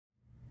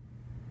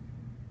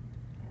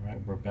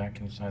We're back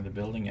inside the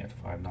building at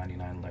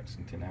 599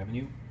 Lexington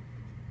Avenue,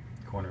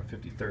 corner of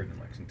 53rd in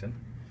Lexington.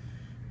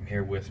 I'm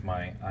here with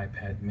my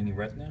iPad mini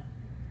Retina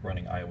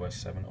running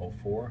iOS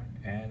 7.04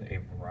 and a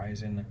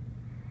Verizon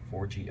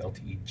 4G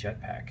LTE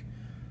Jetpack.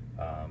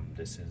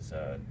 This is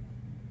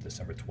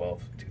December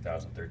 12th,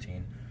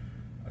 2013.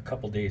 A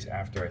couple days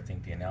after, I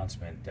think, the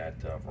announcement that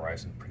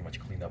Verizon pretty much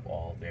cleaned up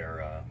all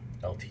their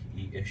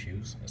LTE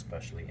issues,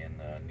 especially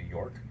in New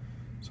York.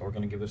 So we're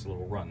going to give this a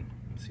little run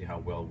and see how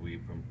well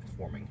we've been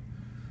performing.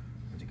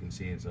 As you can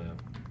see, it's a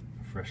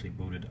freshly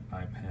booted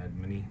iPad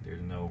mini.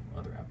 There's no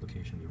other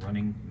applications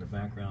running in the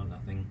background,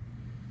 nothing.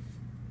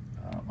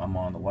 I'm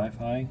on the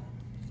Wi-Fi,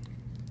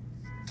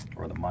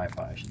 or the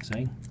MiFi I should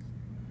say.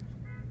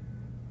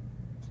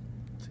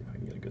 Let's see if I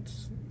can get a good,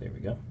 there we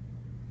go.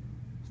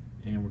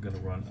 And we're going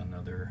to run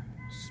another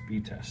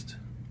speed test.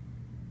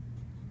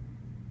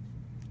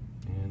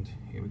 And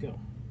here we go.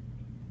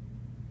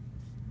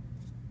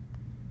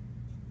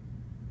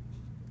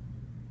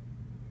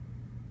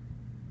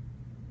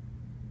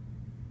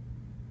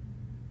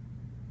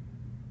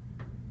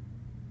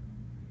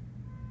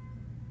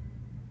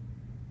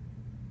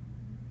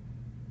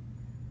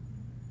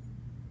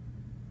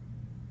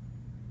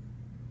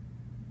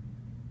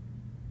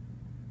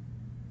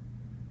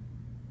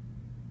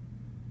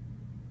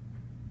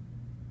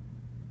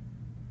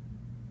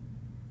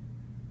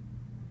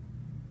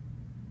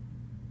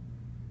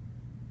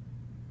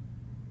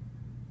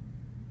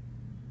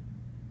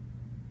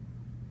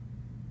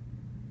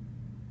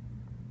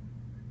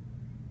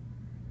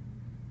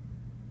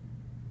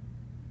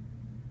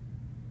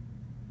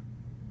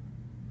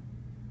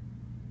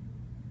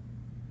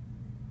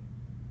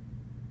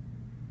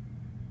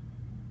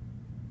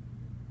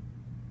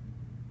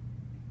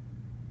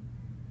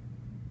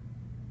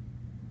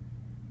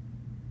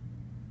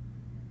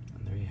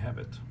 Have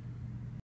it.